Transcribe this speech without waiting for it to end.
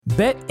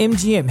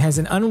BetMGM has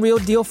an unreal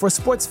deal for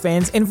sports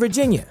fans in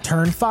Virginia.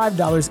 Turn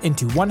 $5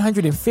 into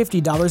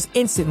 $150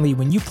 instantly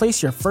when you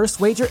place your first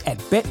wager at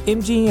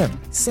BetMGM.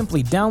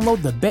 Simply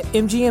download the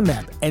BetMGM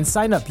app and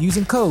sign up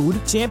using code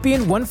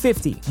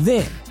Champion150.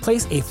 Then,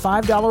 place a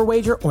 $5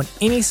 wager on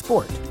any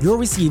sport. You'll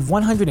receive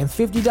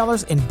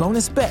 $150 in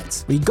bonus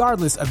bets,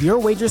 regardless of your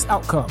wager's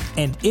outcome.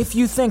 And if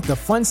you think the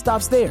fun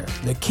stops there,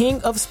 the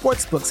King of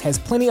Sportsbooks has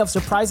plenty of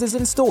surprises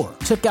in store.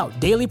 Check out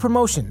daily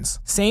promotions,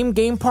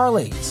 same-game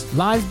parlays,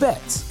 live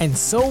bets, and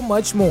so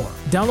much more.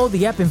 Download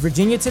the app in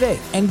Virginia today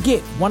and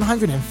get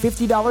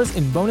 $150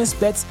 in bonus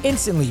bets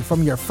instantly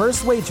from your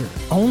first wager.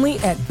 Only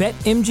at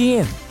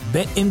BetMGM.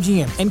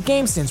 BetMGM and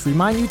GameSense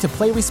remind you to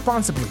play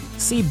responsibly.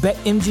 See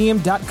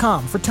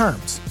BetMGM.com for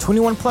terms.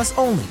 21 plus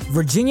only.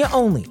 Virginia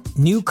only.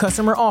 New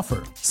customer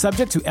offer.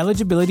 Subject to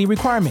eligibility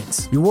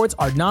requirements. Rewards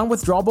are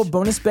non-withdrawable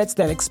bonus bets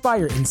that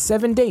expire in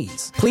 7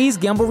 days. Please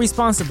gamble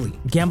responsibly.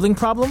 Gambling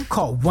problem?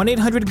 Call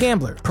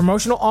 1-800-GAMBLER.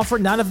 Promotional offer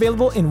not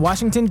available in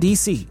Washington,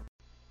 D.C.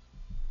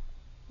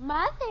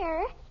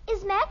 Mother,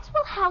 is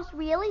Maxwell House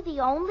really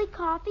the only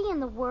coffee in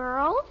the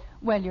world?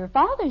 Well, your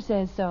father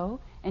says so.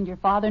 And your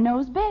father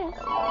knows best.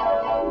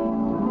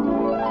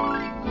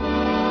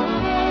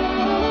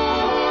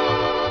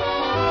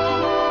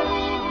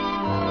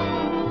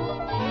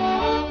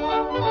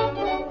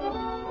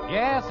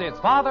 Yes, it's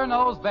Father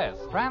Knows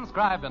Best,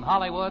 transcribed in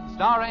Hollywood,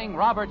 starring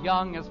Robert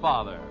Young as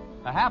father.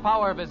 A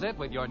half-hour visit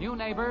with your new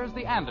neighbors,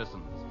 the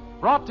Andersons.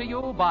 Brought to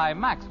you by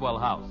Maxwell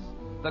House,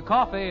 the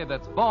coffee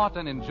that's bought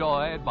and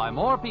enjoyed by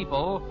more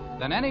people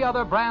than any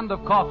other brand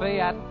of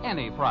coffee at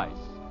any price.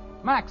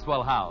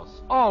 Maxwell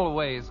House,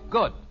 always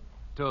good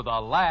to the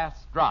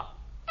last drop.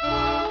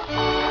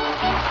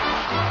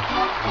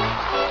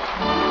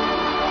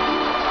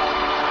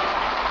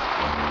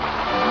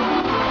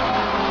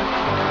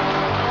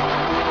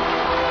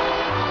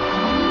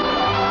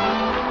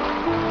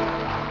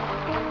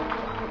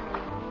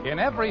 In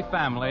every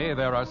family,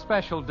 there are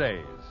special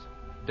days.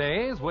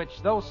 Days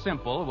which, though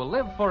simple, will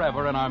live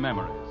forever in our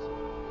memories.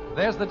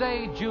 There's the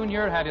day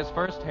Junior had his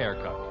first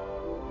haircut.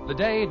 The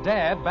day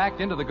Dad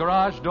backed into the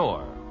garage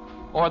door.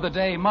 Or the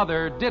day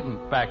Mother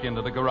didn't back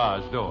into the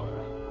garage door.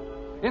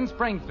 In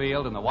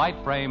Springfield, in the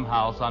white frame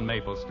house on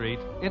Maple Street,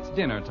 it's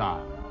dinner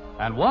time.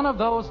 And one of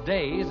those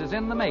days is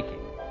in the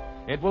making.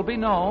 It will be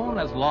known,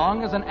 as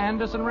long as an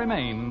Anderson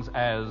remains,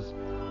 as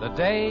the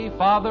day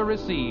Father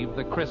received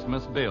the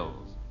Christmas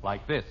bills.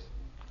 Like this.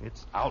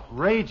 It's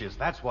outrageous,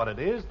 that's what it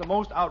is. The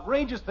most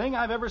outrageous thing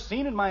I've ever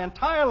seen in my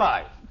entire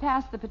life.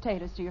 Pass the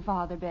potatoes to your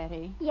father,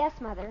 Betty.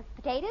 Yes, Mother.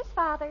 Potatoes,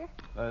 Father.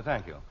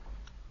 Thank you.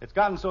 It's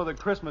gotten so that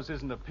Christmas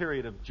isn't a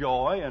period of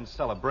joy and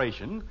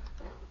celebration.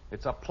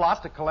 It's a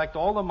plot to collect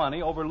all the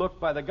money overlooked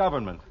by the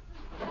government.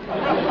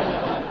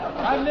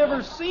 I've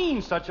never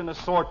seen such an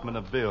assortment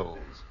of bills.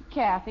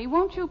 Kathy,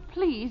 won't you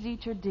please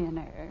eat your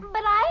dinner?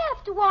 But I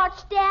have to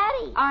watch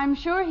Daddy. I'm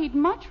sure he'd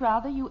much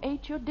rather you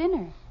ate your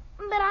dinner.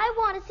 But I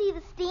want to see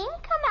the steam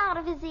come out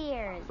of his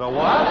ears. The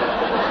what?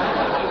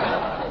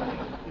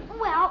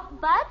 Well,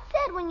 Bud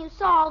said when you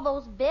saw all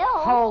those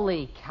bills...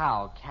 Holy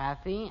cow,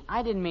 Kathy.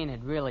 I didn't mean it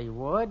really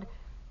would.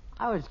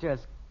 I was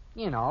just,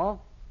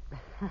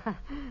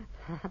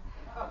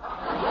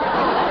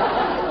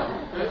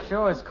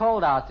 Sure was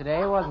cold out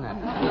today, wasn't it?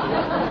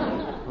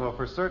 Well,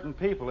 for certain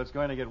people, it's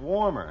going to get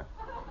warmer.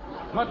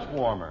 Much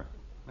warmer.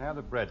 Now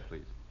the bread,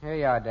 please. Here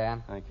you are,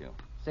 Dad. Thank you.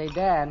 Say,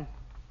 Dad.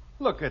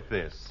 Look at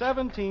this.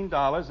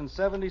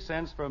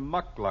 $17.70 for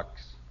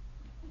mucklucks.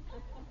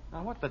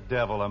 Now, what the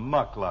devil are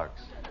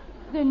mucklucks?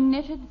 The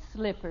knitted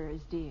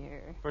slippers,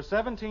 dear. For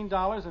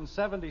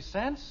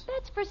 $17.70?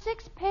 That's for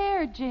 6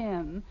 pair,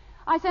 Jim.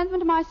 I sent them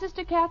to my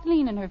sister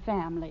Kathleen and her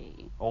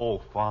family. Oh,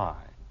 fine.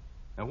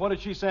 And what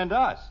did she send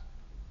us?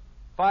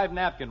 5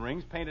 napkin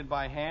rings painted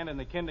by hand in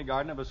the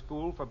kindergarten of a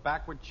school for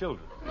backward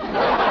children.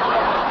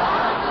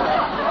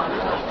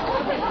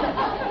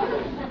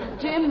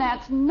 Jim,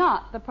 that's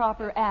not the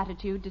proper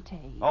attitude to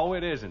take. Oh,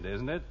 it isn't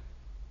it?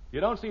 You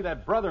don't see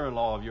that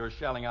brother-in-law of yours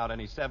shelling out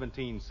any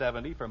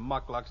 $17.70 for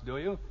mucklucks, do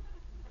you?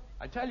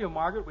 I tell you,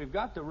 Margaret, we've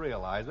got to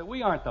realize that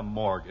we aren't the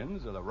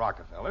Morgans or the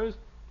Rockefellers.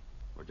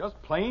 We're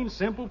just plain,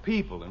 simple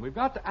people, and we've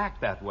got to act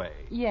that way.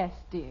 Yes,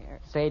 dear.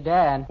 Say,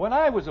 Dad. When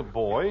I was a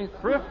boy,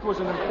 thrift was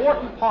an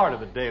important part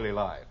of the daily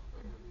life.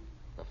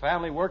 The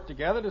family worked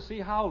together to see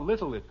how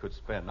little it could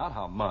spend, not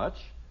how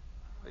much.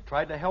 They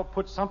tried to help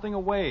put something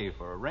away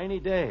for a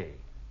rainy day.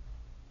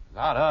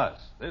 Not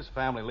us. This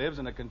family lives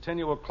in a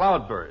continual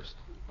cloudburst.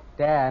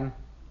 Dad.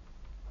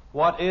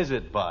 What is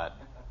it, Bud?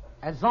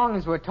 As long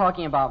as we're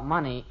talking about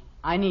money,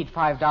 I need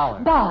 $5.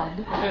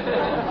 Bud.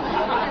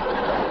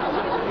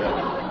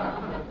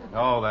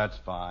 Oh, that's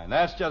fine.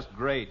 That's just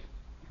great.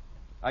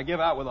 I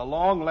give out with a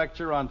long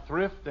lecture on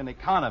thrift and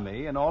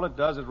economy, and all it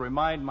does is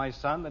remind my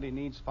son that he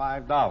needs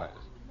 $5.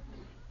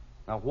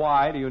 Now,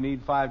 why do you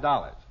need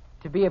 $5?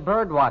 To be a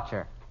bird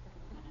watcher.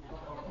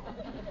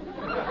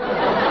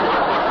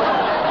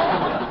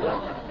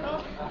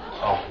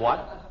 A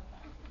what?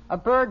 A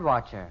bird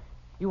watcher.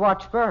 You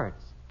watch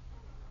birds.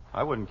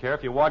 I wouldn't care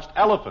if you watched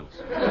elephants.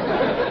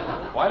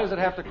 Why does it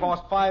have to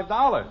cost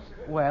 $5?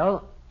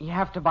 Well, you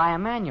have to buy a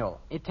manual.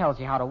 It tells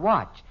you how to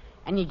watch.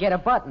 And you get a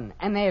button.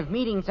 And they have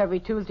meetings every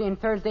Tuesday and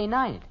Thursday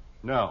night.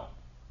 No.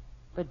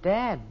 But,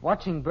 Dad,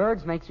 watching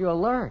birds makes you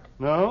alert.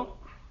 No?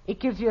 It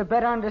gives you a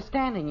better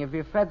understanding of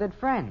your feathered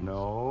friends.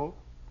 No.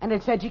 And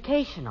it's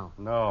educational.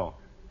 No.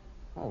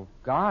 Oh,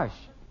 gosh.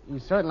 You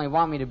certainly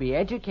want me to be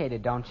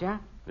educated, don't you?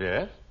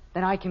 Yes?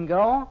 Then I can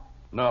go?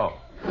 No.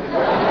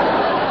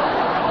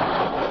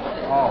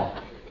 Oh.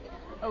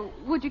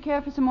 Would you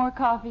care for some more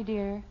coffee,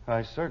 dear?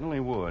 I certainly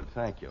would.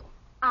 Thank you.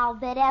 I'll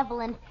bet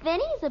Evelyn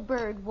Finney's a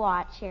bird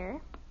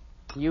watcher.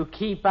 You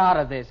keep out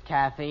of this,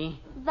 Kathy.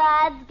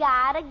 Bud's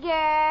got a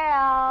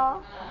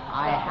girl.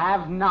 I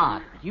have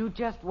not. You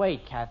just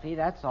wait, Kathy.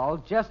 That's all.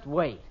 Just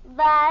wait.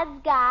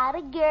 Bud's got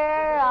a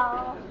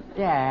girl.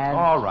 Dad.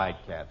 All right,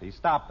 Kathy.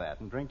 Stop that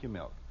and drink your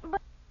milk.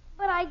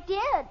 But I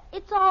did.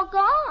 It's all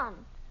gone.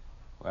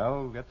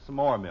 Well, get some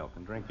more milk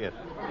and drink it.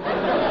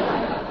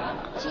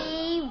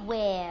 Gee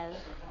whiz.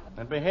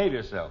 And behave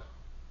yourself.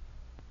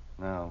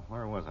 Now,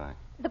 where was I?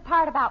 The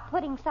part about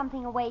putting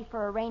something away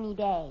for a rainy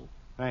day.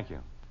 Thank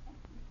you.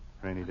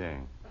 Rainy day.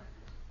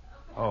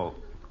 Oh,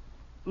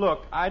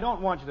 look, I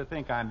don't want you to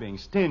think I'm being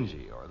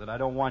stingy or that I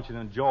don't want you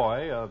to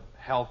enjoy a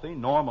healthy,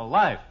 normal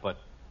life, but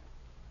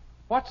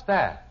what's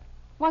that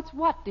What's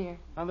what, dear?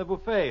 on the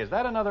buffet? Is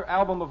that another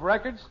album of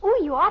records? Oh,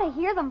 you ought to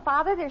hear them,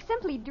 Father. They're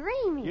simply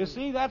dreamy. You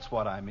see, that's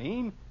what I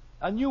mean.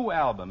 A new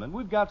album, and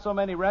we've got so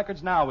many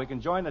records now we can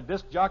join the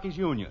Disc Jockeys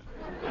Union.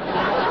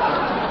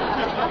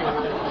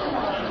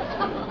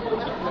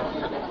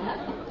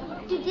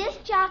 Do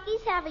disc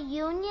jockeys have a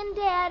union,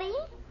 Daddy?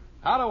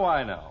 How do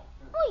I know?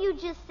 Well, you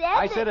just said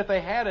I that... said if they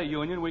had a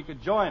union, we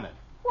could join it.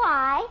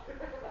 Why?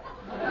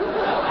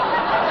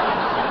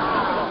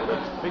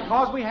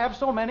 Because we have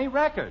so many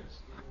records.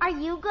 Are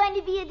you going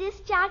to be a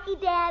disc jockey,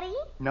 Daddy?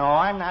 No,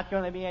 I'm not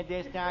going to be a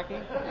disc jockey.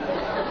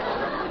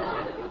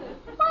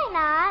 Why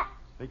not?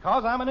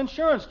 Because I'm an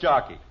insurance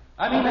jockey.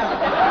 I mean...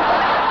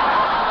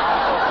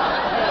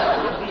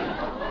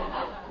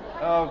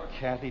 Oh,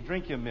 Kathy,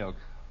 drink your milk.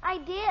 I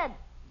did.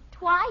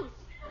 Twice.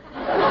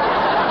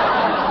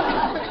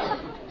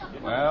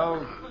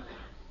 Well,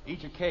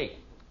 eat your cake.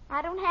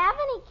 I don't have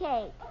any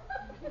cake.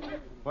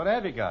 What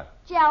have you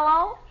got?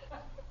 Jell-O?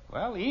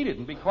 Well, eat it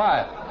and be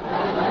quiet.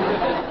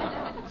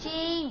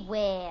 Gee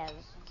whiz.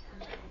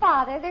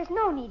 Father, there's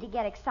no need to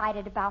get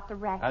excited about the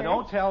record. Now,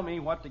 don't tell me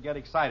what to get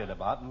excited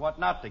about and what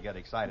not to get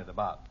excited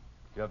about.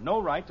 You have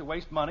no right to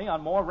waste money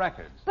on more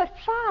records. But,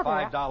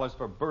 Father... $5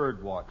 for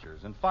bird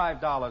watchers and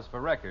 $5 for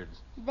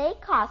records. They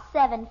cost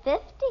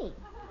 $7.50.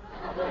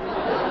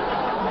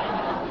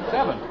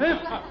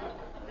 $7.50?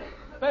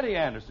 Betty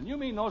Anderson, you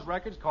mean those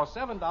records cost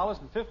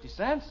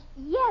 $7.50?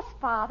 Yes,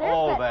 Father,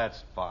 Oh, but...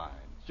 that's fine.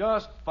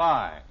 Just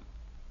fine.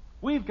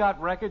 We've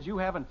got records you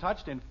haven't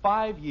touched in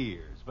 5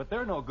 years, but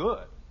they're no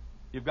good.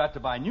 You've got to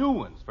buy new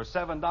ones for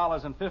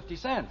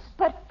 $7.50.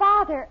 But,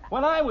 Father...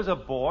 When I was a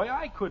boy,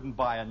 I couldn't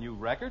buy a new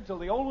record till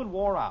the old one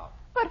wore out.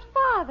 But,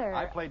 Father...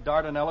 I played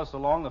Dardanella so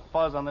long the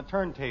fuzz on the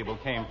turntable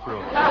came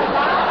through. But,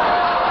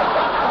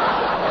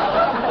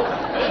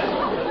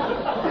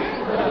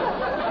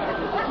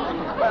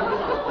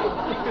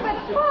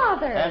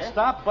 Father... And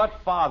stop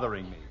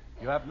but-fathering me.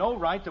 You have no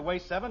right to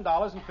waste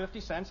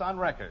 $7.50 on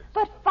records.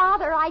 But,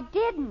 Father, I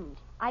didn't.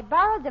 I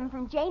borrowed them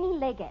from Janie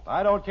Liggett.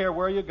 I don't care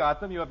where you got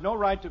them. You have no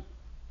right to...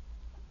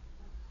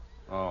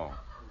 Oh.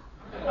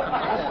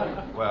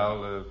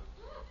 Well,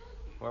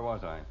 where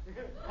was I?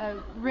 A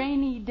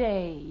rainy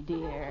day,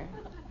 dear.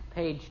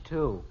 Page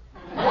 2.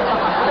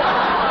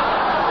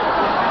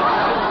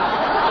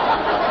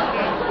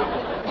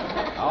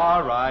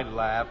 All right,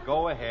 laugh.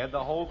 Go ahead.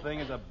 The whole thing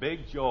is a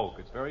big joke.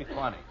 It's very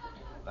funny.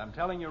 But I'm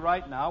telling you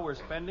right now, we're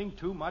spending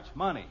too much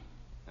money.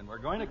 And we're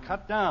going to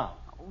cut down.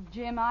 Oh,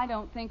 Jim, I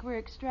don't think we're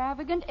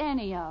extravagant,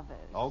 any of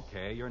us.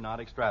 Okay, you're not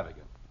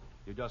extravagant.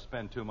 You just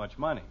spend too much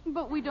money.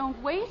 But we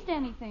don't waste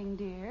anything,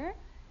 dear.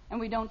 And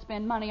we don't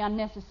spend money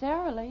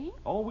unnecessarily.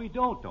 Oh, we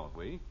don't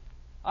we?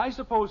 I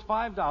suppose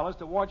 $5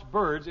 to watch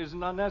birds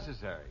isn't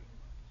unnecessary.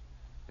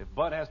 If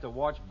Bud has to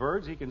watch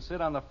birds, he can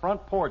sit on the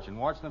front porch and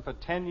watch them for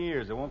 10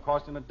 years. It won't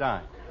cost him a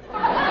dime.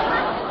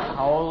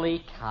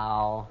 Holy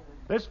cow.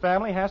 This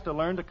family has to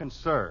learn to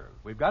conserve.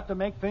 We've got to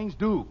make things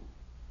do.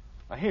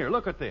 Now, here,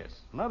 look at this.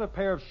 Another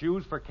pair of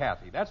shoes for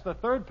Kathy. That's the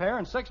third pair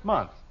in 6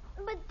 months.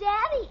 But,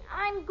 Daddy,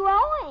 I'm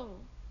growing.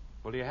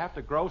 Well, do you have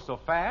to grow so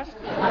fast?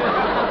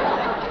 Father!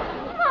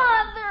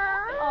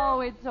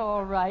 Oh, it's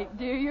all right,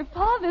 dear. Your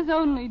father's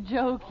only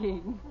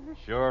joking.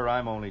 Sure,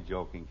 I'm only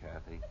joking,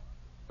 Kathy.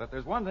 But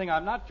there's one thing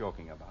I'm not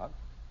joking about.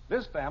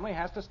 This family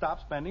has to stop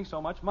spending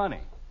so much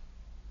money.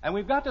 And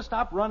we've got to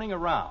stop running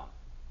around.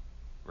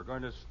 We're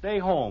going to stay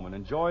home and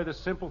enjoy the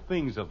simple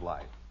things of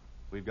life.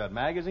 We've got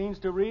magazines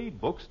to read,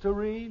 books to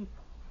read.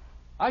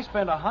 I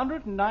spent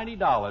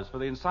 $190 for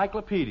the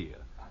encyclopedia,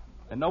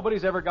 and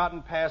nobody's ever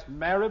gotten past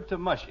Marib to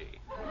Mushy.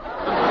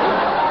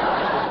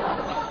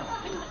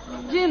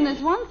 Jim,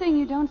 there's one thing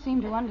you don't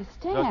seem to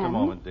understand. Just a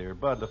moment, dear.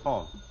 Bud, the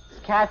phone. It's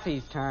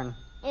Kathy's turn.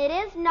 It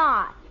is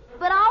not.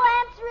 but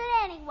I'll answer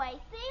it anyway.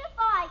 See if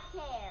I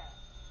care.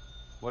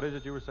 What is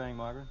it you were saying,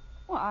 Margaret?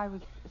 Well, I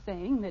was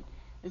saying that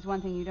there's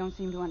one thing you don't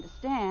seem to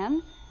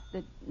understand,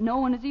 that no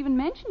one has even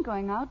mentioned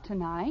going out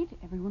tonight.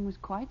 Everyone was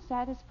quite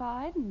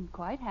satisfied and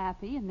quite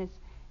happy, and this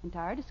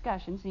entire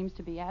discussion seems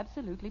to be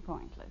absolutely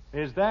pointless.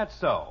 Is that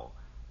so?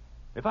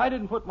 If I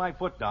didn't put my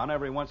foot down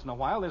every once in a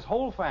while, this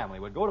whole family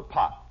would go to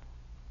pot.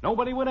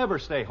 Nobody would ever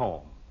stay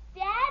home.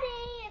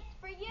 Daddy, it's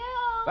for you.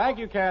 Thank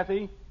you,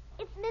 Kathy.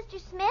 It's Mr.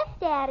 Smith,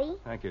 Daddy.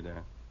 Thank you,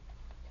 dear.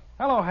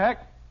 Hello,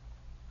 Heck.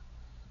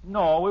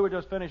 No, we were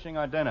just finishing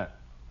our dinner.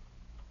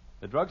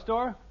 The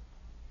drugstore?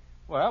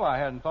 Well, I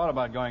hadn't thought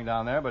about going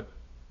down there, but...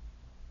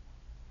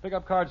 Pick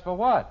up cards for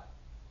what?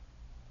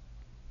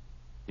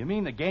 You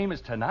mean the game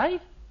is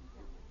tonight?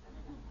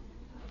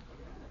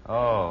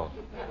 Oh.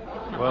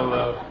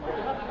 Well,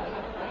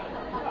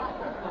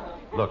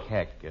 Look,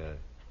 Heck,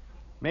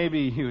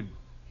 maybe you'd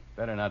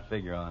better not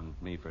figure on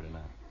me for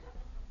tonight.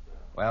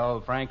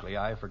 Well, frankly,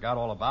 I forgot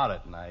all about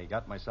it, and I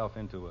got myself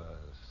into a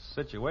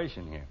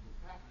situation here.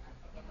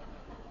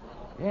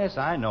 Yes,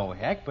 I know,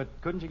 Heck, but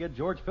couldn't you get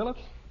George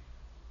Phillips?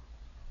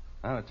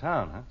 Out of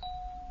town,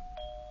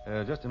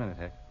 huh? Just a minute,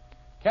 Heck.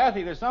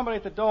 Kathy, there's somebody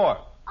at the door.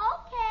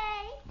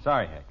 Okay.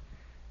 Sorry, Heck.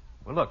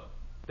 Well, look,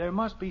 there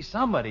must be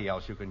somebody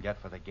else you can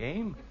get for the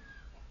game.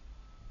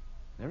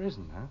 There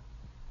isn't, huh?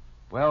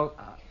 Well,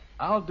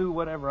 I'll do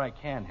whatever I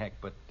can,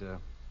 Heck, but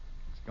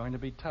it's going to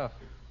be tough.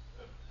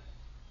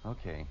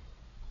 Okay.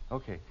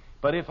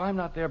 But if I'm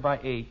not there by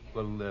 8,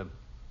 well,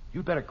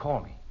 you'd better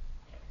call me.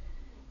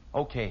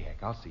 Okay,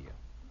 Heck, I'll see you.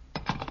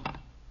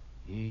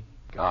 Ye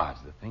gods,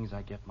 the things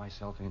I get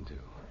myself into.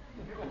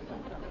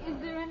 Is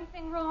there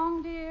anything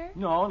wrong, dear?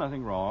 No,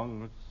 nothing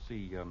wrong. Let's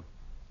see.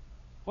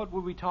 What were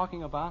we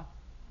talking about?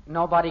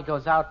 Nobody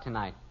goes out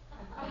tonight.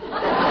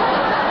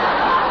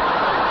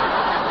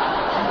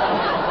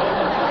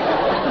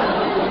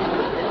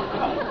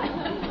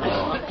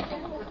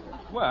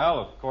 Well,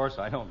 of course,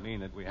 I don't mean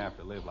that we have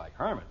to live like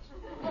hermits.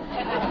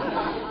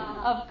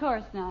 Of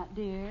course not,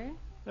 dear.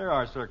 There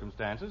are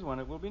circumstances when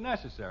it will be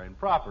necessary and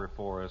proper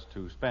for us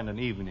to spend an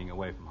evening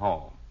away from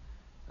home.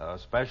 A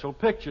special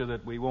picture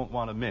that we won't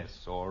want to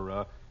miss, or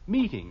a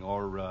meeting,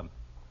 or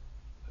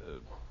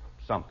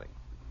something.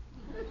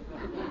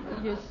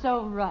 You're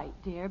so right,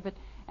 dear, but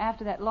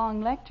after that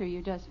long lecture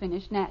you just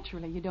finished,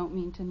 naturally you don't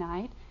mean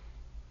tonight.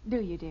 Do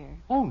you, dear?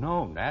 Oh,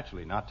 no,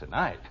 naturally not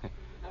tonight.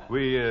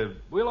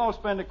 We'll all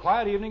spend a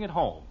quiet evening at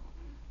home.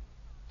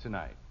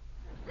 Tonight.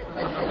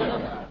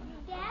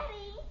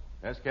 Daddy.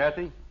 Yes,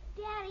 Kathy?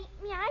 Daddy,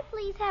 may I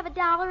please have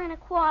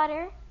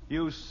 $1.25?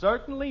 You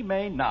certainly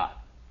may not.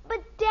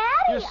 But,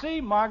 Daddy... You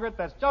see, Margaret,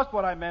 that's just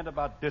what I meant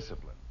about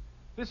discipline.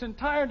 This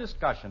entire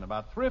discussion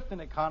about thrift and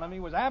economy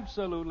was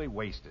absolutely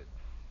wasted.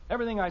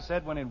 Everything I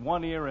said went in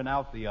one ear and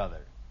out the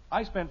other.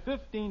 I spent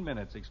 15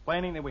 minutes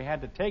explaining that we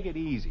had to take it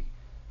easy,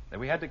 that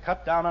we had to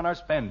cut down on our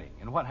spending,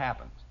 and what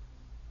happens?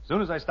 As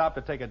soon as I stop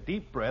to take a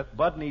deep breath,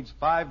 Bud needs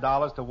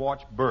 $5 to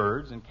watch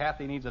birds, and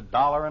Kathy needs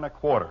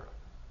 $1.25.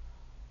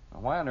 Now,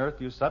 why on earth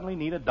do you suddenly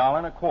need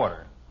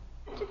 $1.25?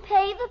 To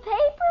pay the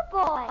paper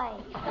boy.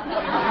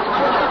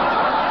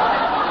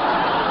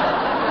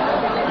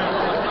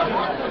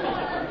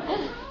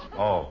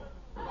 Oh.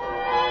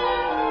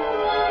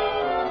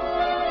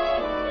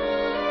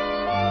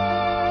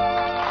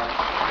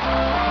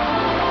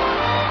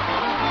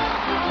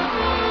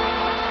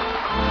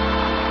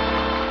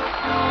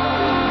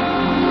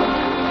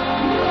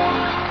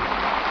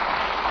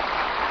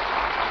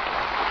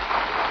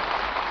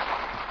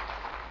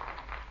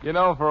 You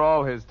know, for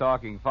all his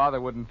talking, Father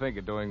wouldn't think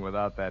of doing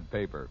without that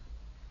paper.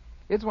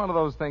 It's one of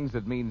those things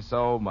that means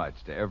so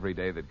much to every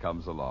day that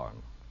comes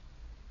along.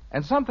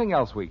 And something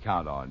else we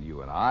count on,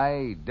 you and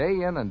I,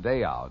 day in and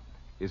day out,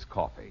 is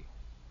coffee.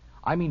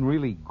 I mean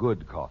really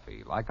good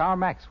coffee, like our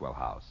Maxwell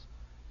House.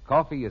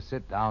 Coffee you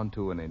sit down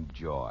to and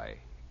enjoy,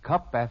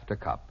 cup after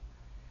cup.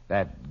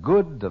 That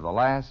good to the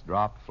last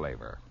drop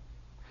flavor.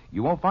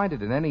 You won't find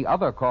it in any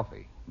other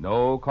coffee.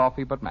 No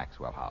coffee but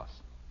Maxwell House.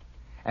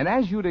 And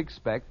as you'd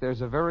expect, there's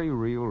a very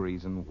real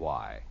reason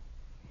why.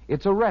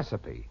 It's a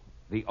recipe,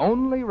 the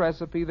only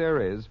recipe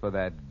there is for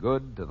that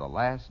good to the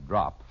last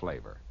drop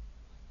flavor.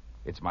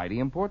 It's mighty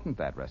important,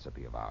 that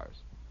recipe of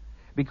ours,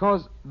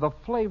 because the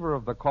flavor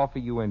of the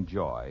coffee you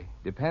enjoy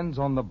depends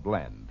on the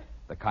blend,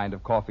 the kind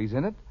of coffee's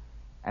in it,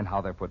 and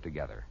how they're put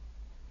together.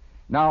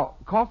 Now,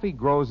 coffee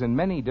grows in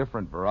many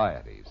different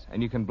varieties,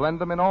 and you can blend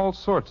them in all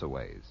sorts of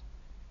ways.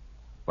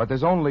 But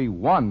there's only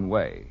one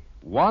way,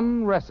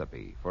 one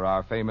recipe for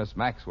our famous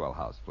Maxwell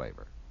House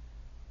flavor.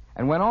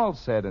 And when all's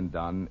said and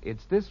done,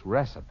 it's this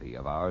recipe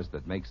of ours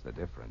that makes the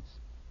difference.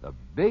 The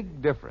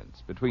big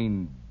difference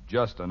between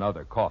just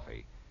another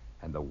coffee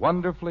and the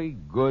wonderfully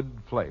good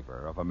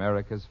flavor of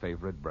America's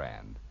favorite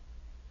brand.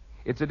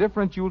 It's a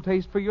difference you'll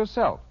taste for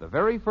yourself the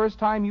very first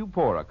time you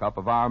pour a cup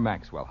of our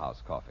Maxwell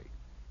House coffee.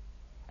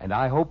 And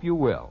I hope you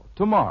will,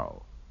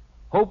 tomorrow.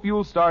 Hope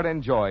you'll start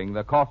enjoying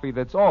the coffee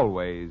that's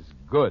always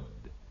good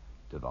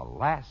to the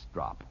last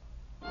drop.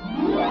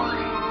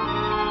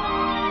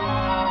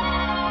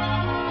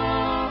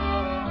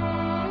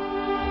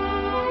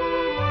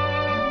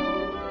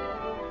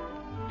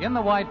 In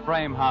the white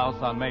frame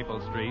house on Maple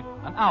Street,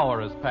 an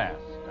hour has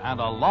passed, and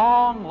a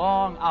long,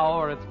 long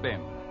hour it's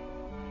been.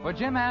 For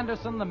Jim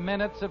Anderson, the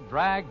minutes have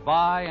dragged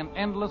by in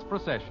endless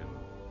procession.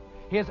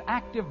 His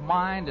active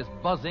mind is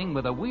buzzing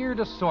with a weird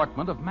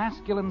assortment of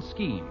masculine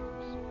schemes,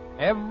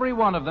 every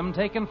one of them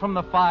taken from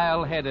the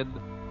file headed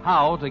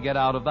How to Get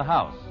Out of the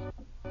House.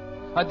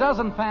 A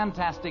dozen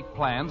fantastic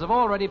plans have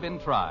already been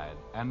tried,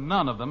 and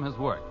none of them has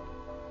worked.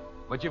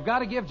 But you've got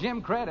to give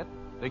Jim credit.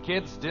 The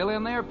kid's still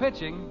in there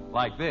pitching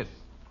like this.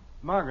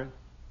 Margaret,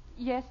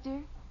 Yes,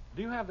 dear?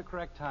 do you have the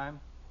correct time?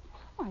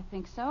 Oh, I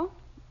think so.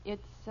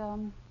 It's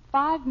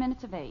 5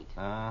 minutes of 8.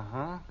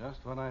 Uh-huh. Just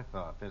what I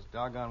thought. This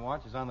doggone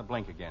watch is on the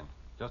blink again.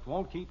 Just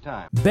won't keep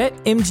time.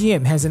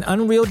 BetMGM has an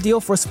unreal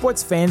deal for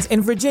sports fans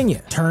in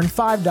Virginia. Turn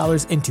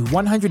 $5 into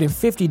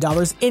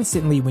 $150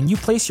 instantly when you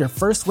place your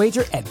first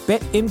wager at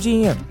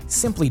BetMGM.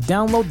 Simply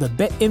download the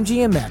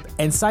BetMGM app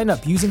and sign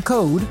up using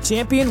code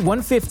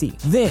Champion150.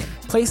 Then,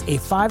 place a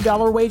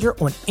 $5 wager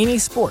on any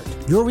sport.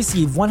 You'll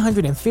receive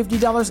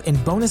 $150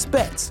 in bonus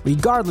bets,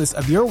 regardless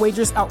of your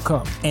wager's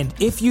outcome. And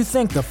if you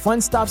think the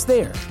fun stops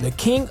there, the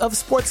king of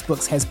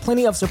sportsbooks has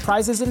plenty of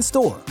surprises in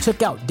store.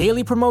 Check out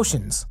daily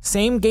promotions,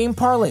 same-game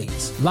parlays,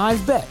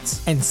 live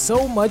bets, and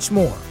so much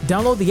more.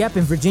 Download the app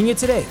in Virginia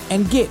today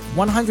and get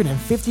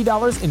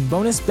 $150 in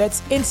bonus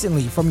bets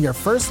instantly from your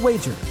first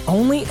wager.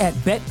 Only at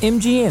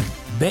BetMGM.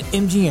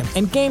 BetMGM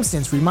and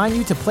GameSense remind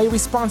you to play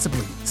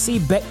responsibly. See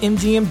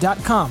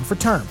BetMGM.com for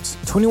terms.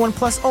 21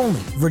 plus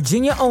only.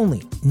 Virginia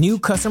only. New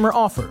customer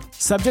offer.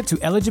 Subject to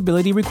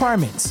eligibility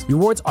requirements.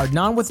 Rewards are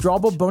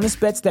non-withdrawable bonus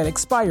bets that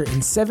expire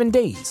in 7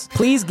 days.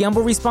 Please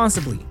gamble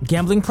responsibly.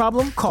 Gambling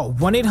problem? Call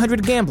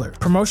 1-800-GAMBLER.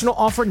 Promotional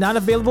offer not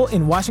available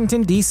in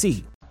Washington,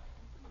 D.C.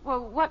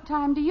 Well, what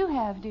time do you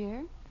have,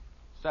 dear?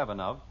 7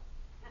 of.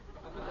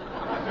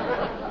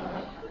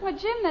 Why,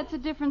 Jim, that's a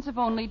difference of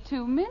only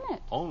 2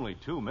 minutes. Only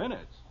 2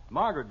 minutes?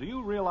 Margaret, do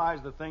you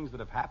realize the things that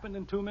have happened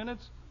in 2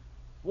 minutes?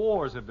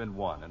 Wars have been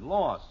won and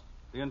lost.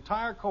 The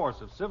entire course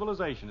of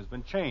civilization has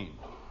been changed.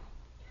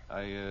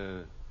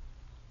 I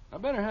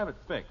better have it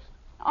fixed.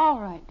 All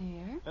right,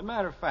 dear. As a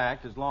matter of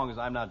fact, as long as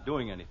I'm not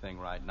doing anything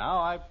right now,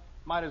 I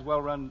might as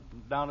well run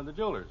down to the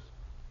jeweler's.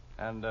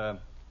 And,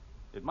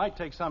 it might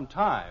take some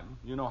time.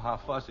 You know how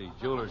fussy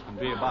jewelers can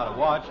be about a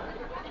watch.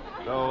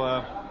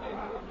 So,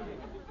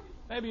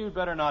 maybe you'd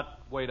better not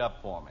wait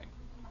up for me.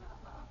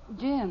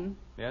 Jim,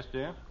 Yes,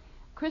 dear?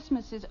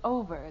 Christmas is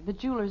over. The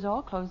jewelers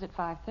all close at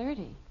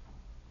 5:30.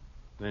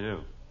 They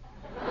do.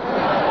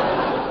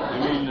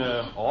 You mean,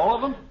 all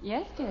of them?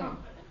 Yes, dear.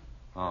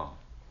 Oh.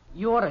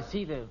 You ought to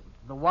see the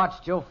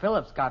watch Joe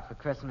Phillips got for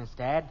Christmas,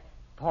 Dad.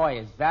 Boy,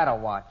 is that a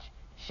watch.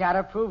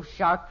 Shatterproof,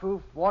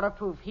 shockproof,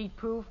 waterproof,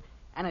 heatproof,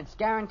 and it's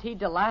guaranteed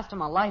to last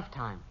him a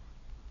lifetime.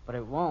 But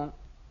it won't.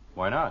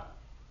 Why not?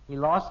 He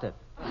lost it.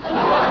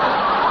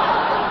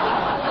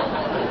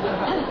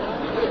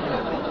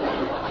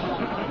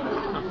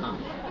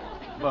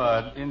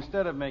 But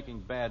instead of making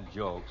bad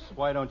jokes,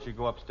 why don't you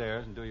go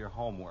upstairs and do your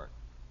homework?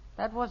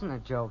 That wasn't a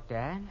joke,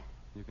 Dad.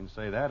 You can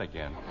say that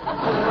again.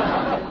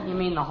 You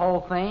mean the whole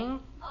thing?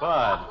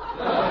 Bud.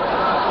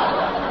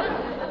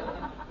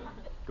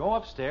 Go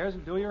upstairs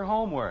and do your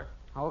homework.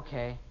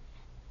 Okay.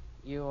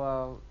 You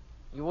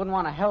wouldn't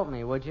want to help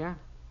me, would you?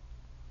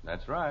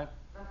 That's right.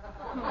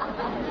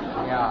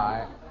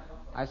 Yeah,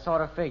 I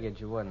sort of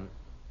figured you wouldn't.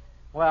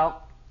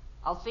 Well,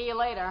 I'll see you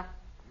later.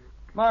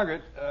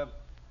 Margaret,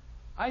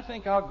 I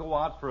think I'll go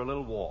out for a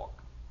little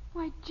walk.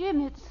 Why,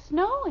 Jim, it's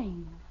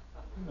snowing.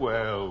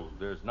 Well,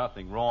 there's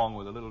nothing wrong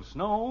with a little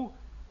snow.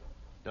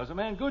 Does a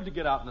man good to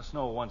get out in the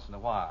snow once in a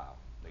while.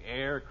 The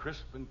air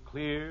crisp and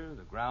clear,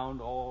 the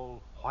ground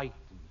all white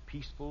and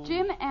peaceful.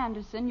 Jim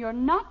Anderson, you're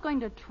not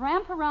going to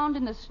tramp around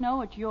in the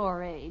snow at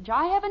your age.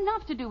 I have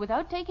enough to do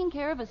without taking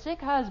care of a sick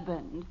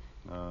husband.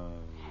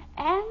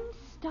 And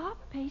stop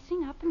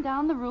pacing up and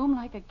down the room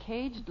like a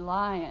caged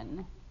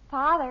lion.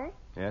 Father,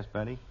 Yes,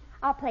 Betty?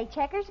 I'll play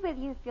checkers with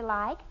you if you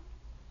like.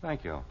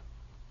 Thank you.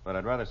 But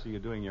I'd rather see you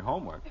doing your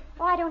homework.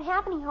 Oh, I don't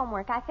have any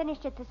homework. I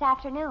finished it this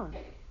afternoon.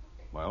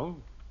 Well,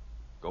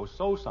 go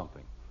sew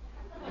something.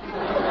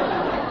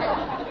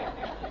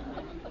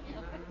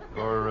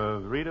 Or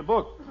read a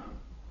book.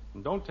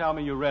 And don't tell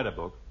me you read a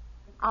book.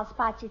 I'll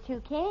spot you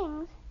 2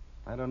 kings.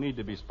 I don't need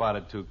to be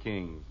spotted 2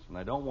 kings, and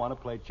I don't want to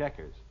play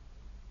checkers.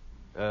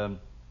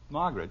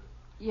 Margaret,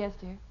 Yes,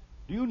 dear.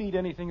 do you need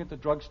anything at the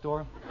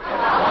drugstore?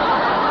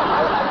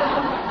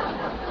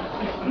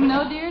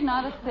 No, dear,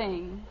 not a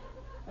thing.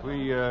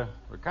 We're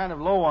kind of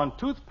low on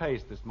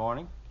toothpaste this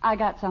morning. I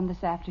got some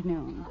this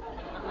afternoon.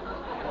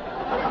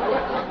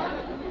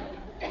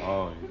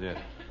 Oh, you did.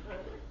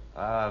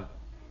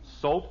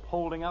 Soap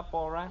holding up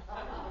all right?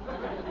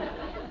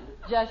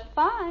 Just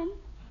fine.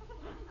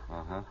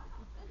 Uh-huh.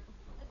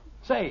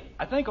 Say,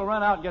 I think I'll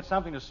run out and get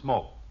something to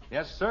smoke.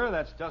 Yes, sir,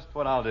 that's just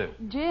what I'll do.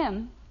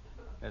 Jim,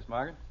 Yes,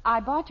 Margaret? I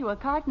bought you a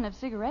carton of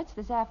cigarettes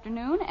this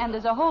afternoon, and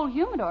there's a whole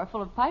humidor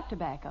full of pipe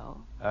tobacco.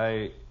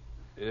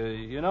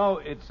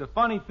 It's a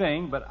funny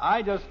thing, but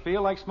I just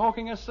feel like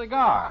smoking a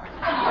cigar.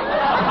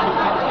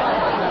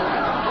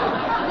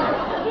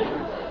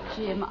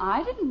 Jim,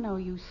 I didn't know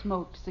you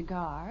smoked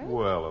cigars.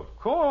 Well, of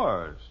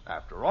course.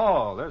 After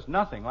all, there's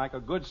nothing like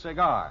a good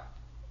cigar.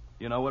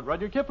 You know what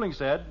Rudyard Kipling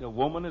said? A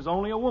woman is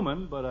only a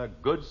woman, but a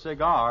good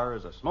cigar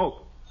is a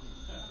smoke.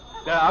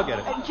 Yeah, I'll get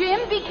it.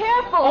 Jim, be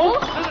careful.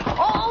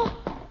 Oh!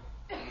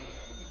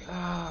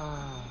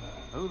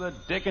 Who the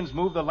dickens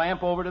moved the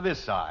lamp over to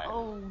this side?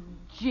 Oh,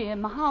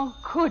 Jim, how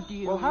could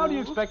you? Well, how do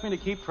you expect me to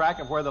keep track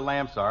of where the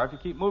lamps are if you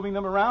keep moving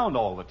them around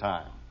all the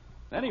time?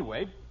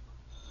 Anyway,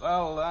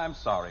 well, I'm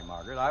sorry,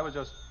 Margaret. I was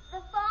just... The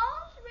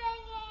phone's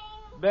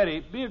ringing. Betty,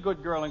 be a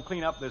good girl and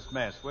clean up this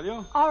mess, will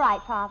you? All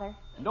right, Father.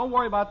 And don't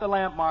worry about the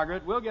lamp,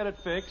 Margaret. We'll get it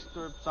fixed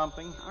or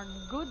something. A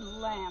good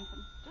lamp.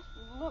 Just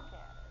look at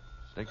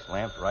it. 6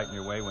 lamps right in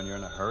your way when you're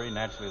in a hurry.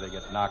 Naturally, they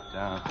get knocked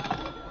down.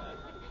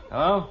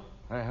 Hello?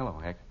 Hello,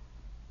 Heck.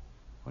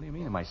 What do you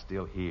mean, am I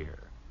still here?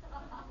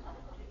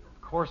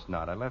 Of course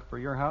not. I left for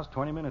your house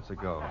 20 minutes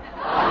ago.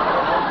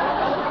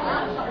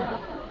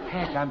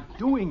 Heck, I'm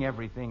doing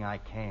everything I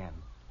can.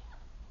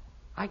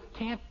 I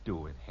can't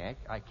do it, Heck.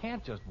 I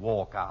can't just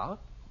walk out.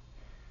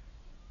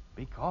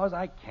 Because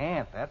I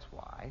can't, that's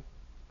why.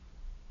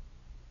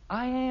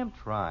 I am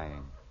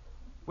trying.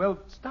 Well,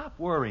 stop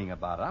worrying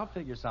about it. I'll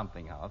figure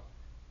something out.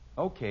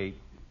 Okay.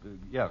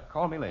 Yeah,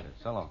 call me later.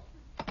 So long.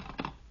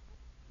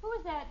 Who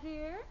is that,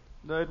 dear?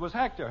 It was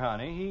Hector,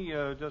 honey. He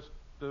just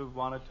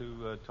wanted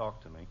to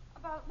talk to me.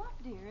 About what,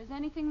 dear? Is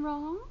anything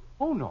wrong?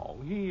 Oh, no.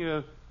 He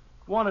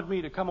wanted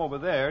me to come over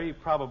there. He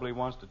probably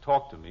wants to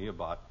talk to me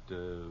about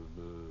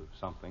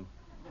something.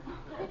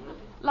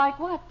 Like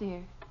what,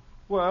 dear?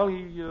 Well,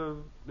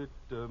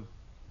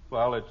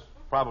 it's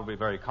probably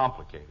very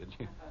complicated.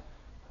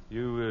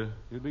 You'd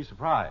be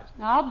surprised.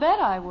 I'll bet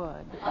I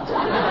would.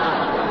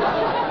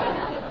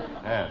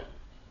 Yeah.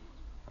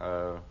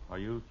 Are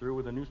you through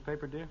with the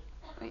newspaper, dear?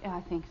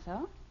 I think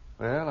so.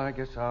 Well, I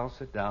guess I'll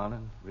sit down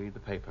and read the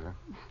paper.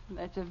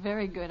 That's a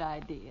very good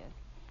idea.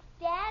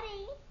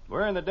 Daddy.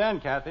 We're in the den,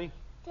 Kathy.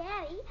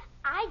 Daddy,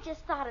 I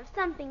just thought of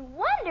something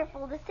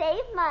wonderful to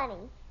save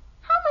money.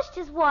 How much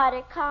does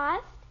water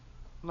cost?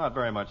 Not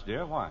very much,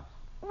 dear. Why?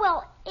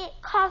 Well, it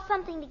costs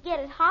something to get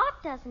it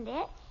hot, doesn't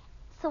it?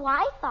 So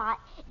I thought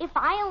if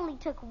I only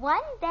took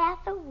 1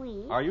 bath a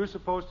week... Are you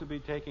supposed to be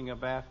taking a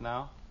bath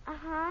now?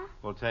 Uh-huh.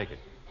 Well, take it.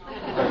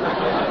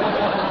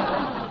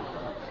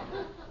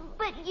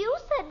 But you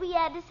said we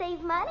had to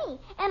save money,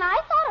 and I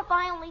thought if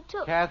I only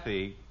took...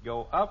 Kathy,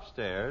 go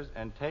upstairs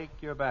and take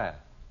your bath.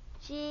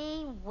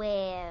 Gee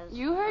whiz.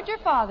 You heard your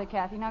father,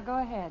 Kathy. Now go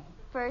ahead.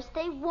 First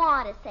they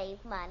want to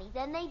save money,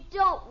 then they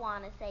don't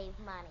want to save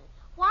money.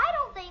 Why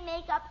don't they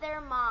make up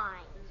their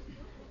minds?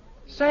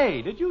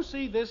 Say, did you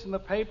see this in the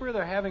paper?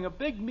 They're having a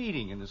big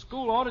meeting in the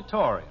school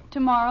auditorium.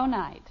 Tomorrow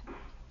night.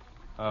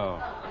 Oh.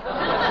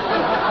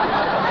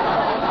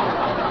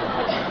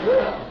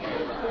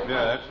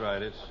 Yeah, that's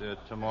right. It's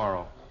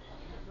tomorrow.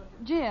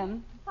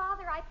 Jim.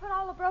 Father, I put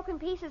all the broken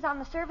pieces on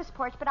the service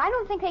porch, but I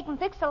don't think they can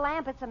fix the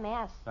lamp. It's a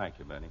mess. Thank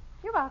you, Benny.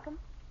 You're welcome.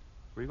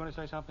 Were you going to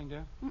say something,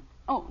 dear?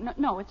 Oh,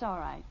 no, it's all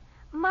right.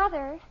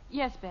 Mother,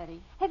 Yes,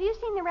 Betty. have you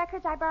seen the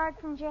records I borrowed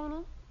from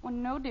Janie? Well,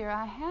 no, dear,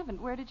 I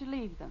haven't. Where did you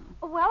leave them?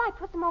 Well, I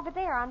put them over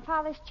there on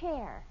Father's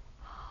chair.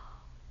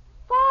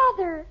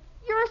 Father,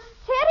 you're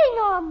sitting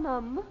on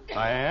them.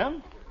 I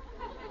am?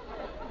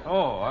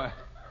 Oh, I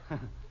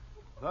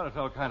thought it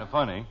felt kind of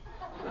funny.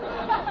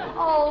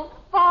 Oh,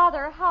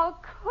 Father, how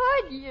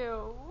could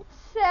you?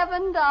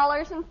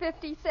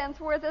 $7.50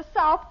 worth of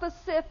South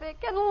Pacific,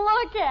 and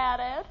look at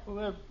it.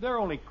 Well, they're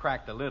only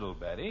cracked a little,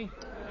 Betty.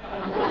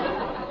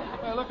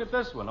 Hey, look at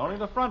this one. Only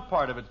the front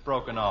part of it's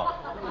broken off.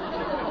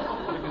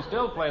 You can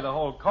still play the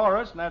whole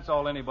chorus, and that's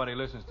all anybody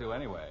listens to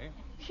anyway.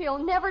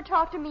 She'll never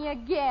talk to me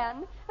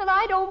again, and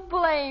I don't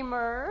blame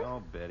her.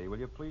 Oh, Betty, will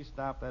you please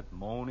stop that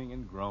moaning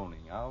and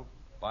groaning? I'll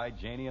buy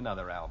Janie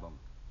another album.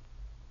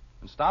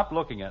 And stop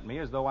looking at me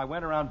as though I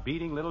went around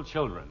beating little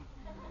children.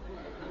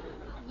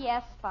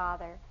 Yes,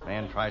 Father.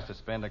 Man tries to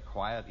spend a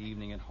quiet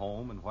evening at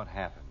home, and what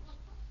happens?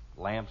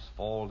 Lamps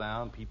fall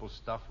down, people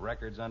stuff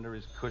records under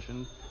his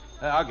cushion.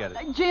 I'll get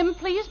it. Jim,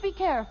 please be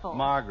careful.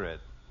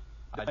 Margaret,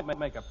 I don't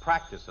make a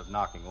practice of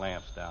knocking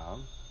lamps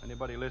down.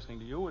 Anybody listening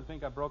to you would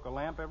think I broke a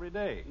lamp every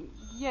day.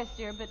 Yes,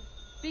 dear, but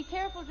be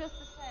careful just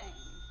the same.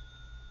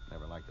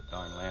 Never liked the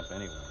darn lamp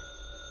anyway.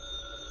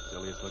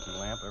 Silliest looking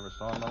lamp I ever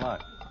saw in my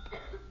life.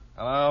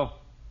 Hello?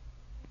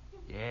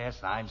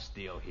 Yes, I'm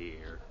still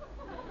here.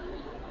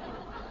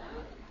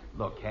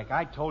 Look, Heck,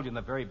 I told you in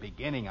the very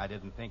beginning I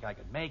didn't think I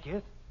could make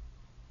it.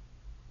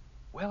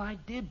 Well, I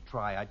did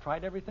try. I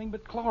tried everything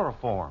but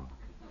chloroform.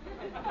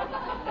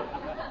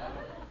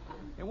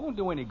 It won't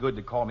do any good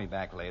to call me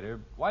back later.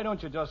 Why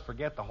don't you just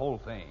forget the whole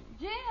thing?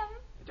 Jim?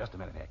 Just a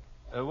minute, Heck.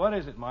 What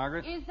is it,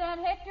 Margaret? Is that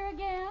Hector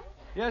again?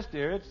 Yes,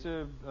 dear, it's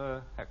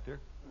Hector.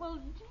 Well,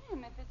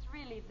 Jim, if it's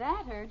really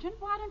that urgent,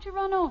 why don't you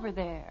run over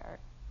there?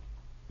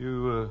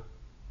 You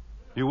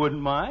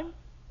wouldn't mind?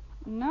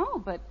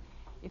 No, but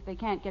if they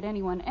can't get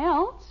anyone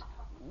else,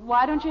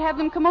 why don't you have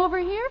them come over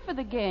here for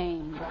the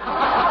game?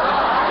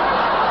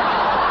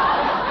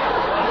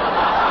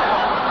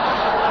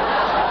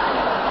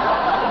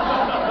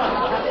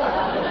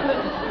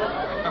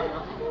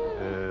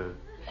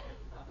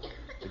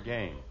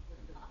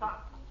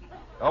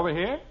 Over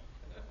here?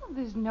 Well,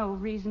 there's no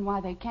reason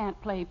why they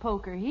can't play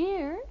poker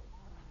here.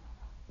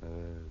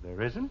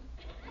 There isn't?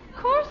 Of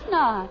course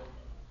not.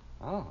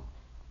 Oh.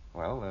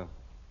 Well,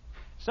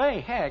 say,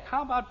 heck,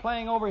 how about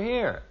playing over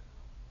here?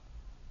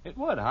 It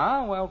would,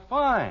 huh? Well,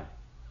 fine.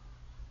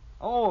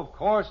 Oh, of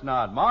course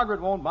not.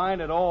 Margaret won't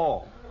mind at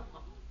all.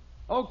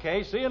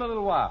 Okay, see you in a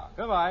little while.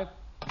 Goodbye.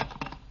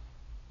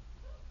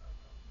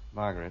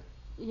 Margaret.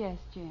 Yes,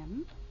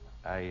 Jim?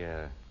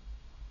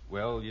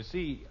 Well, you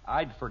see,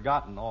 I'd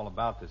forgotten all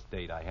about this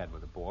date I had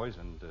with the boys,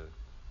 and,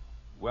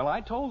 well,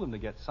 I told them to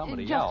get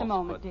somebody else. Just a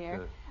moment, but,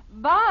 dear.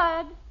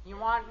 Bud! You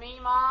want me,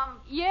 Mom?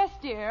 Yes,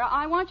 dear.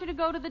 I want you to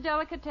go to the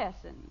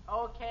delicatessen.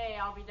 Okay,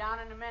 I'll be down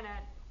in a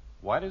minute.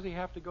 Why does he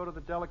have to go to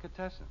the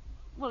delicatessen?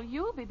 Well,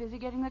 you'll be busy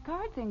getting the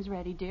card things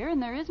ready, dear,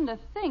 and there isn't a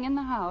thing in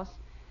the house.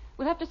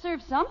 We'll have to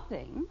serve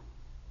something.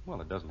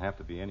 Well, it doesn't have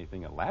to be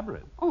anything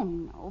elaborate. Oh,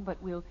 no,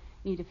 but we'll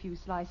need a few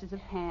slices of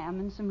ham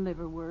and some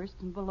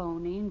liverwurst and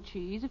bologna and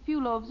cheese, a few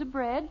loaves of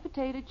bread,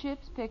 potato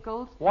chips,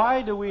 pickles.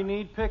 Why do we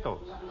need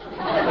pickles?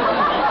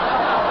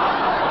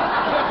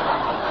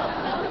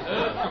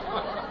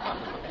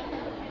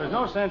 There's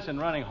no sense in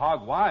running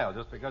hog wild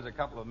just because a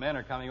couple of men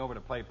are coming over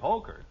to play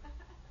poker.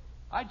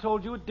 I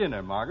told you at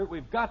dinner, Margaret,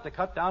 we've got to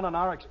cut down on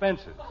our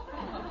expenses.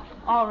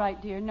 All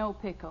right, dear, no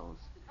pickles.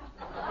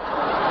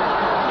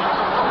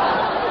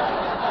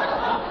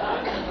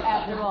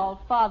 After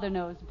all, Father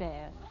knows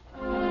best.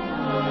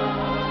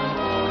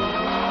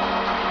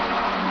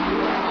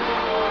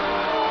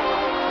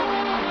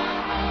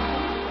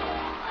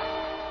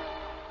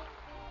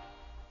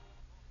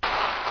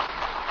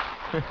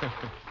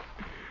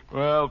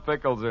 Well,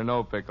 pickles or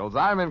no pickles,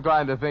 I'm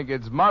inclined to think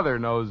it's Mother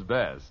knows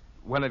best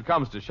when it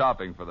comes to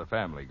shopping for the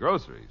family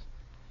groceries.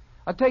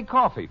 Take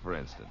coffee, for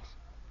instance.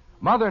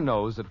 Mother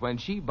knows that when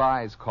she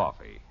buys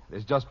coffee,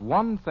 there's just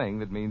one thing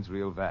that means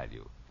real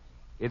value.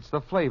 It's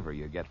the flavor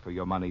you get for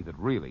your money that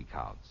really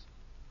counts.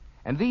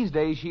 And these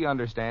days, she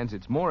understands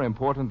it's more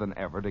important than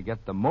ever to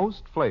get the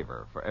most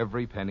flavor for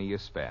every penny you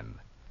spend.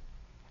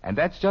 And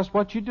that's just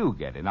what you do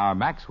get in our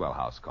Maxwell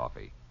House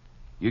coffee.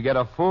 You get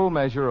a full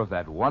measure of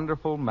that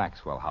wonderful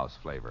Maxwell House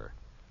flavor.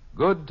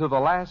 Good to the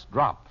last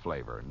drop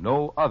flavor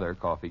no other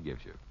coffee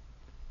gives you.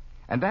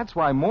 And that's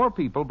why more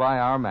people buy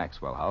our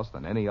Maxwell House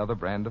than any other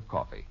brand of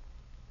coffee.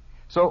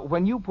 So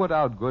when you put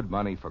out good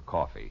money for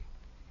coffee,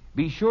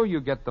 be sure you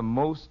get the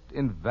most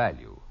in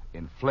value,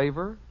 in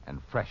flavor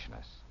and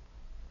freshness.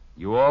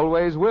 You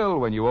always will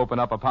when you open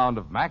up a pound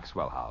of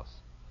Maxwell House,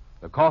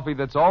 the coffee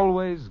that's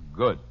always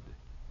good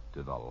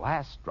to the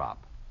last drop.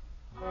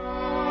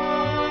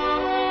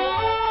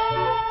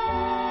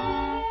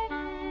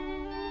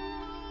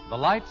 The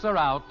lights are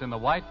out in the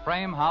white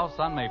frame house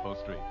on Maple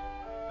Street.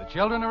 The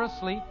children are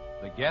asleep,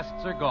 the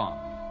guests are gone.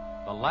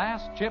 The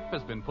last chip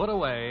has been put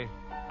away,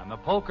 and the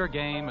poker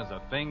game is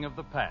a thing of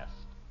the past.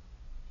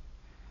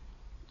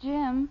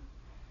 Jim?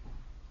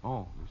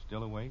 Oh, you're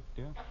still awake,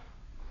 dear?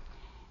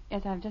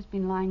 Yes, I've just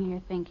been lying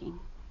here thinking.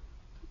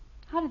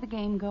 How did the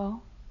game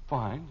go?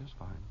 Fine, just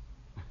fine.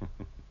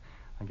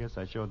 I guess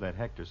I showed that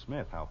Hector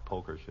Smith how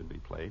poker should be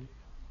played.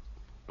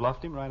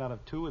 Bluffed him right out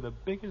of two of the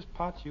biggest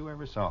pots you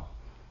ever saw.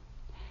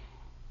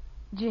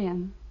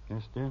 Jim.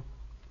 Yes, dear?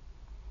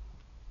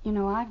 You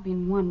know, I've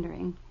been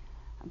wondering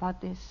about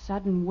this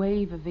sudden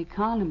wave of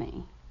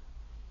economy.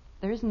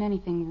 There isn't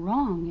anything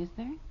wrong, is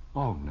there?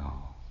 Oh,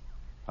 no.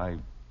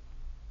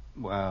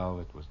 Well,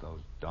 it was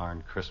those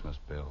darn Christmas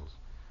bills.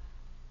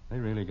 They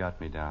really got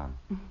me down.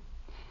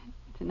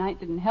 Tonight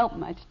didn't help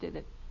much, did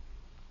it?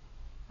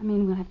 I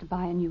mean, we'll have to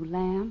buy a new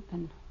lamp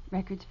and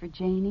records for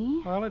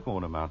Janie. Well, it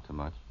won't amount to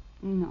much.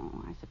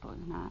 No, I suppose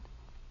not.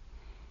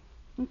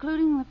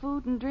 Including the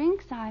food and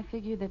drinks, I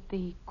figure that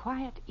the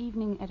quiet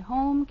evening at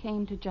home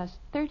came to just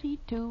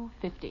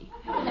 $32.50.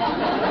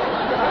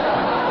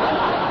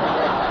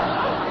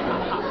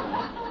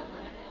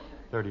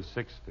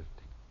 $36.50.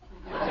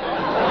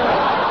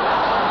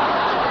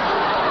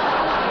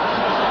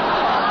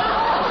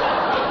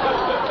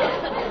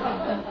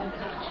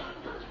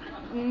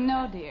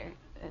 No, dear.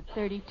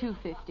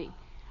 $32.50.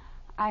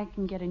 I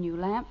can get a new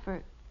lamp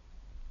for...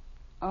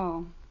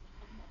 Oh.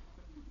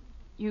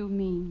 You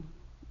mean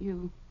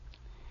you...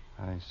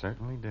 I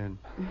certainly did.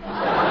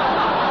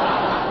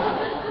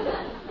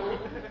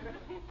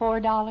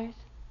 $4?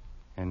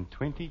 And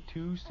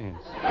 22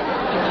 cents.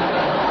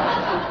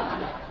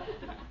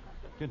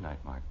 Good night,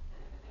 Mark.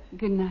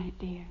 Good night,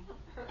 dear.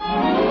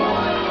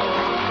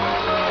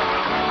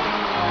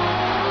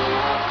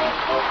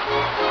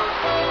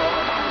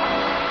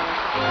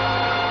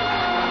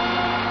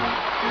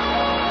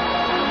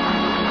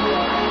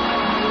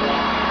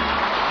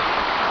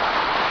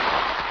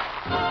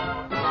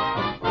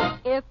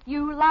 If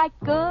you like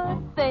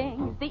good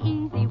things the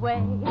easy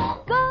way,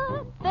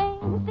 good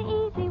things the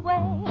easy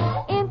way,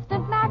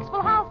 Instant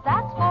Maxwell House,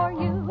 that's for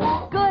you.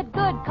 Good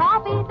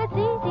coffee that's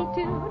easy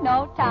too.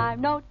 No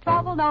time, no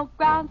trouble, no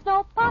grounds,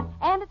 no pot,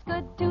 and it's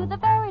good to the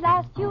very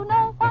last, you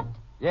know what.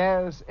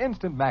 Yes,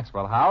 Instant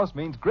Maxwell House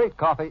means great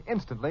coffee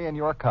instantly in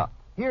your cup.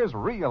 Here's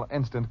real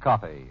instant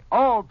coffee.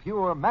 All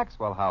pure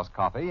Maxwell House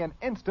coffee in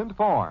instant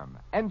form.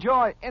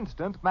 Enjoy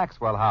instant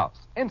Maxwell House.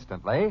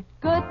 Instantly.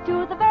 Good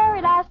to the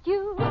very last,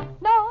 you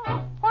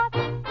know what?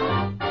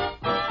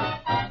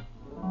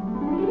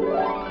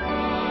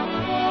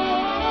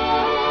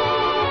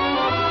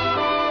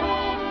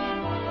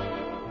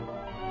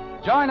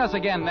 Join us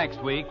again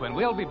next week when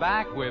we'll be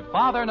back with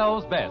Father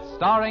Knows Best,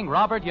 starring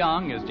Robert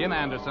Young as Jim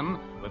Anderson,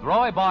 with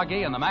Roy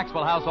Boggy and the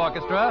Maxwell House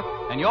Orchestra,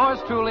 and yours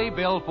truly,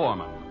 Bill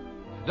Foreman.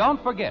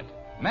 Don't forget,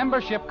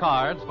 membership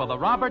cards for the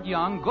Robert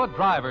Young Good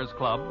Drivers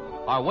Club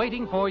are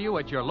waiting for you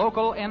at your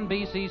local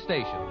NBC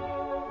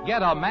station.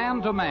 Get a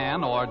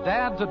man-to-man or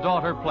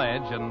dad-to-daughter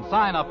pledge and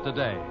sign up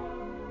today.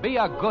 Be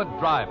a good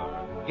driver.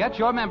 Get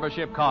your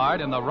membership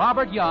card in the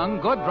Robert Young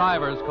Good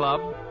Drivers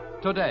Club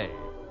today.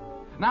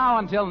 Now,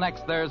 until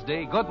next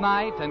Thursday, good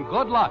night and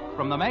good luck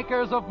from the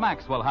makers of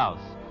Maxwell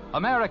House,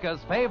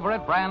 America's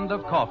favorite brand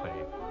of coffee.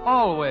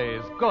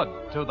 Always good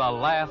to the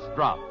last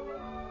drop.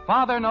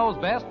 Father Knows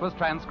Best was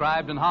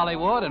transcribed in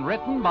Hollywood and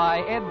written by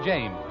Ed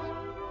James.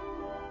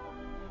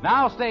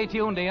 Now stay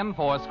tuned in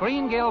for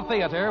Screen Guild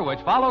Theater, which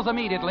follows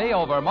immediately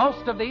over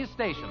most of these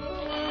stations.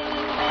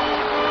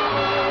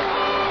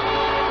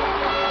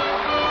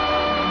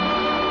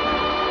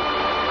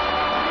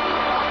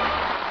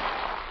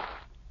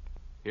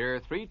 Here are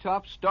three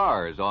top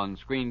stars on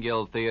Screen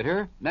Guild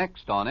Theater,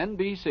 next on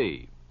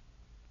NBC.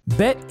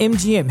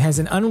 BetMGM has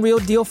an unreal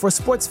deal for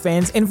sports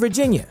fans in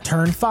Virginia.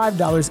 Turn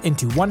 $5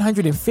 into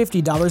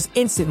 $150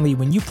 instantly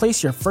when you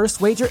place your first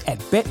wager at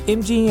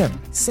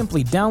BetMGM.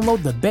 Simply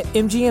download the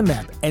BetMGM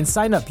app and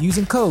sign up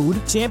using code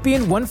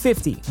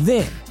Champion150.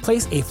 Then,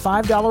 place a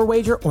 $5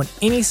 wager on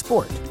any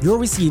sport. You'll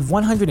receive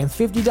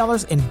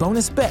 $150 in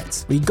bonus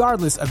bets,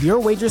 regardless of your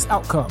wager's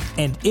outcome.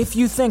 And if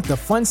you think the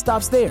fun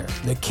stops there,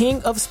 the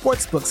King of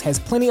Sportsbooks has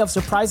plenty of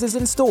surprises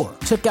in store.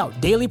 Check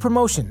out daily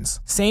promotions,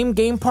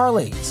 same-game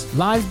parlays,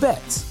 live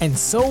bets, and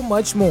so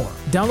much more.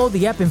 Download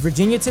the app in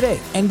Virginia today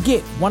and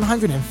get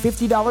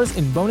 $150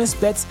 in bonus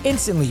bets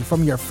instantly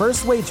from your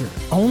first wager.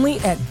 Only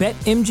at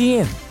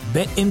BetMGM.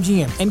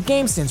 BetMGM and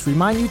GameSense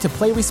remind you to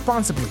play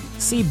responsibly.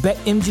 See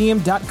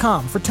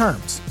BetMGM.com for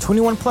terms.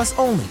 21 plus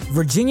only.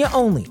 Virginia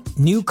only.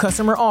 New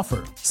customer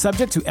offer.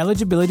 Subject to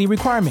eligibility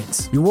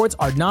requirements. Rewards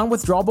are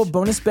non-withdrawable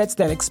bonus bets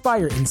that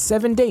expire in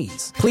 7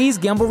 days. Please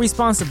gamble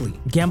responsibly.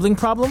 Gambling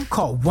problem?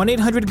 Call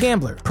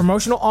 1-800-GAMBLER.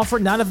 Promotional offer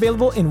not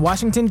available in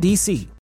Washington, D.C.